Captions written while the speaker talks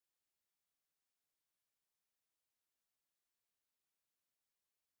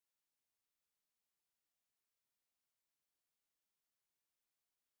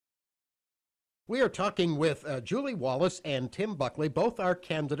We are talking with Julie Wallace and Tim Buckley. Both are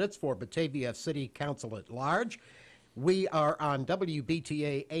candidates for Batavia City Council at large. We are on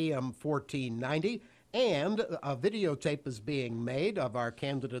WBTA AM 1490, and a videotape is being made of our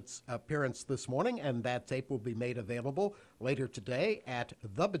candidates' appearance this morning, and that tape will be made available later today at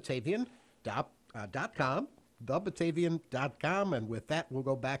thebatavian.com, thebatavian.com, and with that, we'll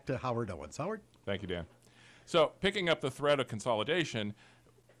go back to Howard Owens. Howard? Thank you, Dan. So picking up the thread of consolidation,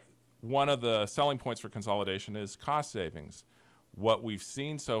 one of the selling points for consolidation is cost savings. What we've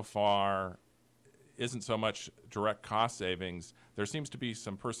seen so far isn't so much direct cost savings. There seems to be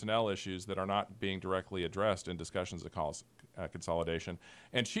some personnel issues that are not being directly addressed in discussions of consolidation.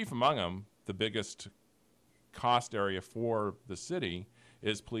 And chief among them, the biggest cost area for the city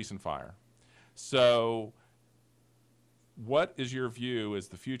is police and fire. So what is your view as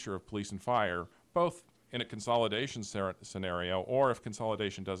the future of police and fire, both in a consolidation scenario or if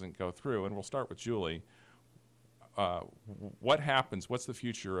consolidation doesn't go through? And we'll start with Julie. What happens? What's the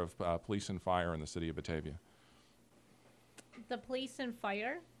future of police and fire in the city of Batavia? The police and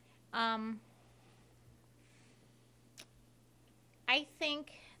fire, I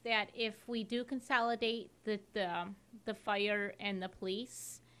think that if we do consolidate the fire and the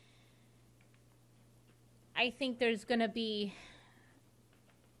police, I think there's going to be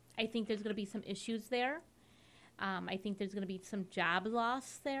some issues there. I think there's going to be some job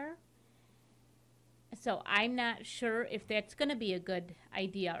loss there. So I'm not sure if that's going to be a good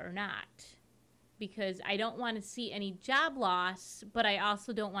idea or not, because I don't want to see any job loss, but I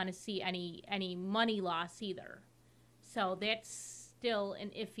also don't want to see any money loss either. So that's still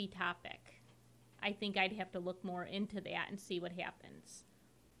an iffy topic. I think I'd have to look more into that and see what happens.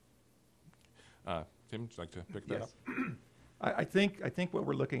 Tim, would you like to pick that up? I think what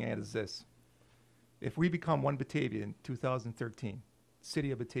we're looking at is this. If we become one Batavia in 2013,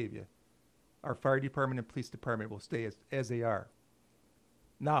 City of Batavia, our fire department and police department will stay as they are.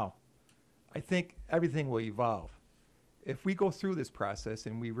 Now, I think everything will evolve. If we go through this process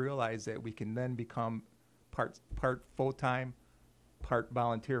and we realize that we can then become part full-time, part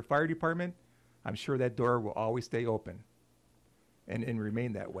volunteer fire department, I'm sure that door will always stay open and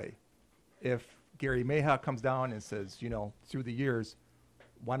remain that way. If Gary Mayhaw comes down and says, you know, through the years,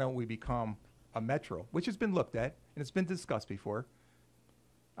 why don't we become a metro, which has been looked at and it's been discussed before,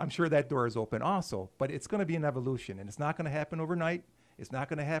 I'm sure that door is open also, but it's going to be an evolution, and it's not going to happen overnight. It's not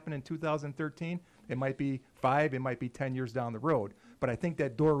going to happen in 2013. It might be 5, it might be 10 years down the road, but I think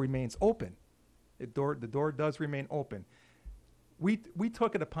that door remains open. The door does remain open. We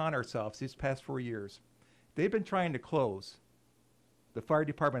took it upon ourselves these past 4 years. They've been trying to close the fire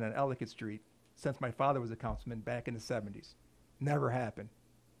department on Ellicott Street since my father was a councilman back in the 70s. Never happened.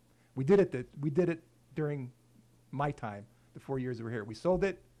 We did it during my time, the 4 years we were here. We sold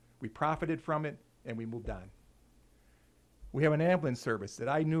it, we profited from it, and we moved on. We have an ambulance service that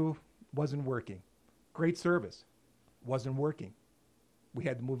I knew wasn't working. Great service, wasn't working. We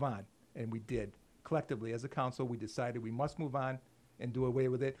had to move on, and we did. Collectively, as a council, we decided we must move on and do away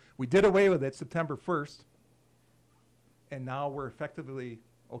with it. We did away with it September 1st, and now we're effectively,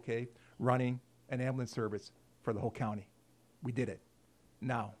 running an ambulance service for the whole county. We did it.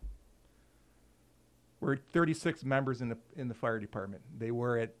 Now, we're 36 members in the fire department. They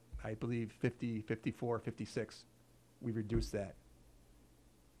were at, I believe, 50, 54, 56. We reduced that.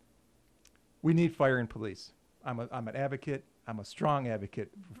 We need fire and police. I'm an advocate. I'm a strong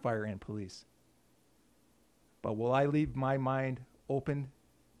advocate for fire and police. But will I leave my mind open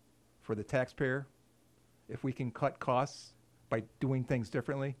for the taxpayer if we can cut costs by doing things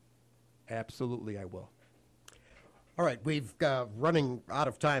differently? Absolutely, I will. All right, we've running out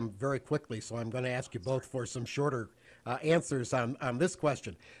of time very quickly, so I'm going to ask you both for some shorter answers on this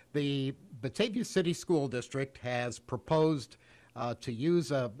question. The Batavia City School District has proposed to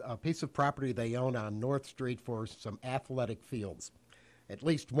use a piece of property they own on North Street for some athletic fields. At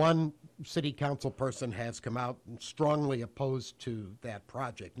least one city council person has come out and strongly opposed to that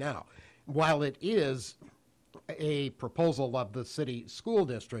project. Now, while it is a proposal of the city school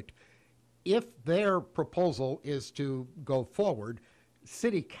district, if their proposal is to go forward,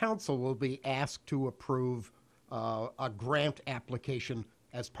 city council will be asked to approve a grant application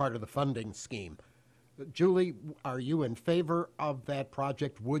as part of the funding scheme. Julie, are you in favor of that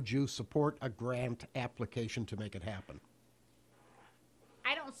project? Would you support a grant application to make it happen?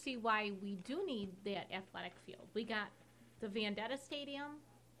 I don't see why we do need that athletic field. We got the Vendetta Stadium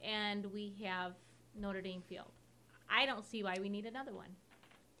and we have Notre Dame Field. I don't see why we need another one.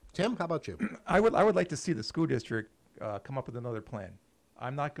 Tim, how about you? I would like to see the school district come up with another plan.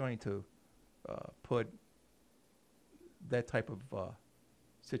 I'm not going to put that type of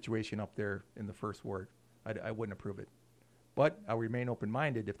situation up there in the first ward. I wouldn't approve it. But I'll remain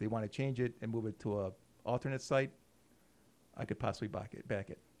open-minded. If they want to change it and move it to a alternate site, I could possibly back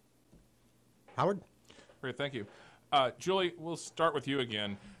it. Howard? Great, thank you. Julie, we'll start with you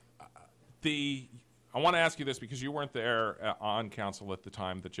again. I want to ask you this because you weren't there on council at the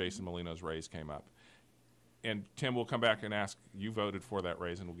time that Jason Molino's raise came up. And Tim, we'll come back and ask, you voted for that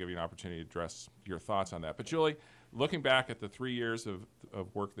raise, and we'll give you an opportunity to address your thoughts on that. But Julie, looking back at the 3 years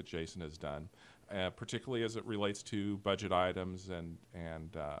of work that Jason has done, particularly as it relates to budget items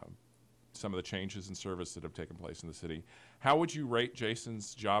and some of the changes in service that have taken place in the city, how would you rate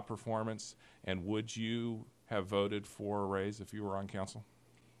Jason's job performance, and would you have voted for a raise if you were on council?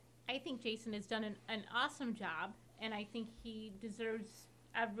 I think Jason has done an awesome job, and I think he deserves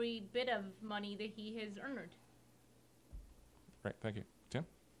every bit of money that he has earned. Great, thank you. Tim?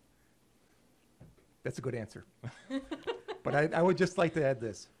 That's a good answer. But I would just like to add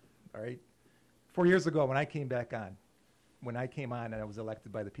this, all right? 4 years ago, when I came on and I was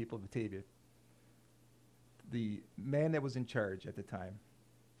elected by the people of Batavia, the man that was in charge at the time,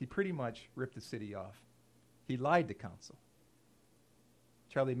 he pretty much ripped the city off. He lied to council.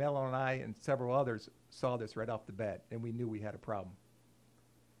 Charlie Mello and I and several others saw this right off the bat, and we knew we had a problem.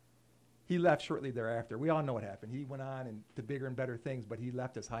 He left shortly thereafter. We all know what happened. He went on and to bigger and better things, but he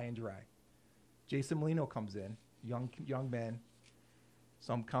left us high and dry. Jason Molino comes in, young man.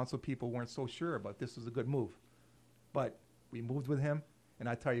 Some council people weren't so sure, but this was a good move. But we moved with him, and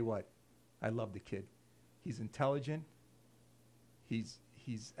I tell you what, I love the kid. He's intelligent. He's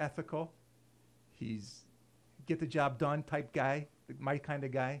ethical. He's get the job done type guy, my kind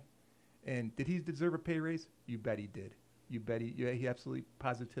of guy. And did he deserve a pay raise? You bet he did. You bet he absolutely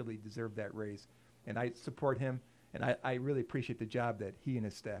positively deserved that raise. And I support him, and I really appreciate the job that he and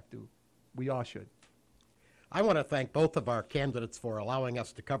his staff do. We all should. I want to thank both of our candidates for allowing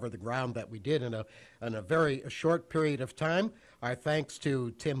us to cover the ground that we did in a very short period of time. Our thanks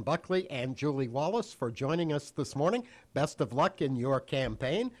to Tim Buckley and Julie Wallace for joining us this morning. Best of luck in your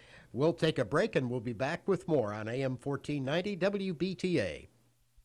campaign. We'll take a break and we'll be back with more on AM 1490 WBTA.